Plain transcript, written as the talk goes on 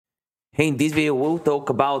Hey, in this video, we'll talk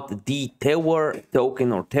about the Tellor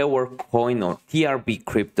token or Tellor coin or TRB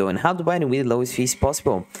crypto and how to buy it with the lowest fees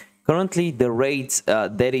possible. Currently, the rates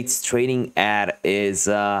that it's trading at is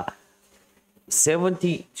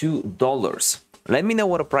 $72. Let me know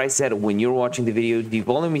what the price is at when you're watching the video. The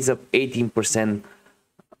volume is up 18%.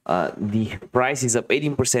 The price is up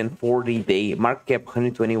 18% for the day. Market cap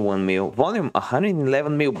 121 mil. Volume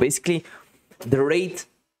 111 mil. Basically, the rate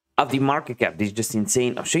of the market cap is just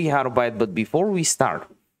insane. I'll show you how to buy it, but before we start,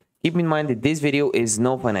 keep in mind that this video is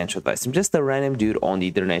no financial advice. I'm just a random dude on the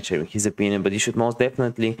internet sharing his opinion, but you should most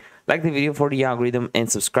definitely like the video for the algorithm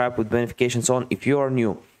and subscribe with notifications on if you are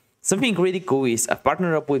new. Something really cool is I've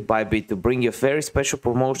partnered up with Bybit to bring you a very special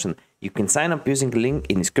promotion. You can sign up using the link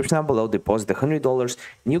in the description down below, deposit $100,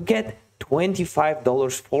 and you get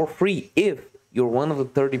 $25 for free if you're one of the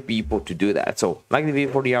 30 people to do that. So like the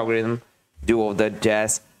video for the algorithm, do all that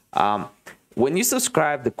jazz. When you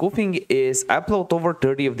subscribe, the cool thing is I upload over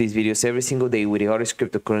 30 of these videos every single day with the hottest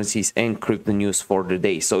cryptocurrencies and crypto news for the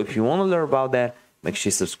day. So if you want to learn about that, make sure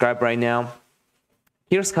you subscribe right now.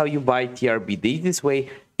 Here's how you buy TRB. The easiest way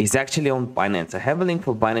is actually on Binance. I have a link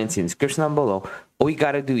for Binance in the description down below. All you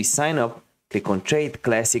gotta do is sign up, click on Trade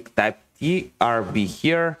Classic, type TRB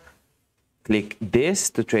here, click this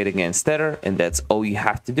to trade against Tellor, and that's all you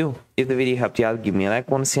have to do. If the video helped you out, give me a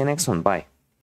like. Want to see you next one. Bye.